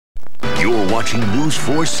You're watching News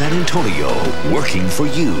 4 San Antonio, working for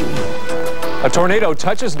you. A tornado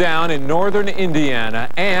touches down in northern Indiana,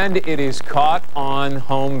 and it is caught on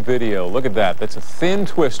home video. Look at that. That's a thin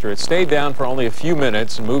twister. It stayed down for only a few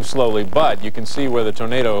minutes and moved slowly, but you can see where the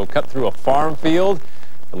tornado cut through a farm field.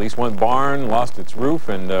 At least one barn lost its roof,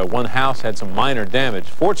 and one house had some minor damage.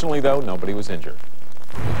 Fortunately, though, nobody was injured.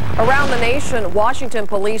 Around the nation, Washington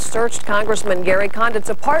police searched Congressman Gary Condit's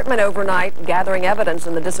apartment overnight, gathering evidence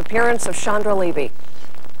in the disappearance of Chandra Levy.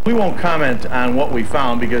 We won't comment on what we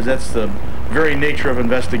found because that's the very nature of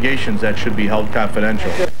investigations that should be held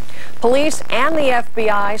confidential. Police and the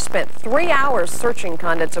FBI spent 3 hours searching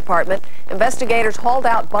Condit's apartment. Investigators hauled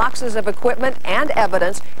out boxes of equipment and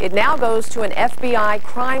evidence. It now goes to an FBI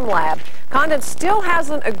crime lab. Condit still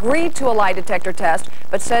hasn't agreed to a lie detector test,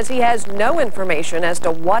 but says he has no information as to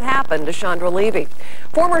what happened to Chandra Levy.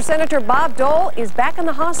 Former Senator Bob Dole is back in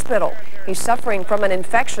the hospital. He's suffering from an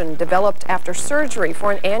infection developed after surgery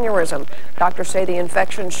for an aneurysm. Doctors say the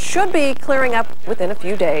infection should be clearing up within a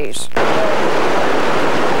few days.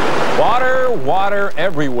 Water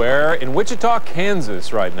everywhere in Wichita,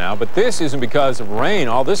 Kansas right now, but this isn't because of rain.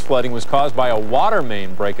 All this flooding was caused by a water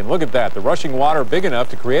main break, and look at that. The rushing water big enough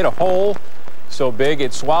to create a hole so big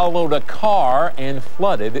it swallowed a car and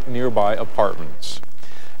flooded nearby apartments.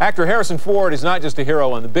 Actor Harrison Ford is not just a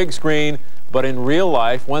hero on the big screen, but in real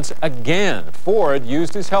life once again. Ford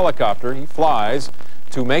used his helicopter, he flies,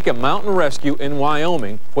 to make a mountain rescue in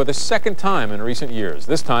Wyoming for the second time in recent years.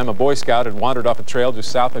 This time, a Boy Scout had wandered off a trail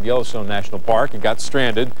just south of Yellowstone National Park and got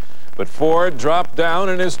stranded, but Ford dropped down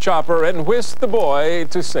in his chopper and whisked the boy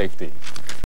to safety.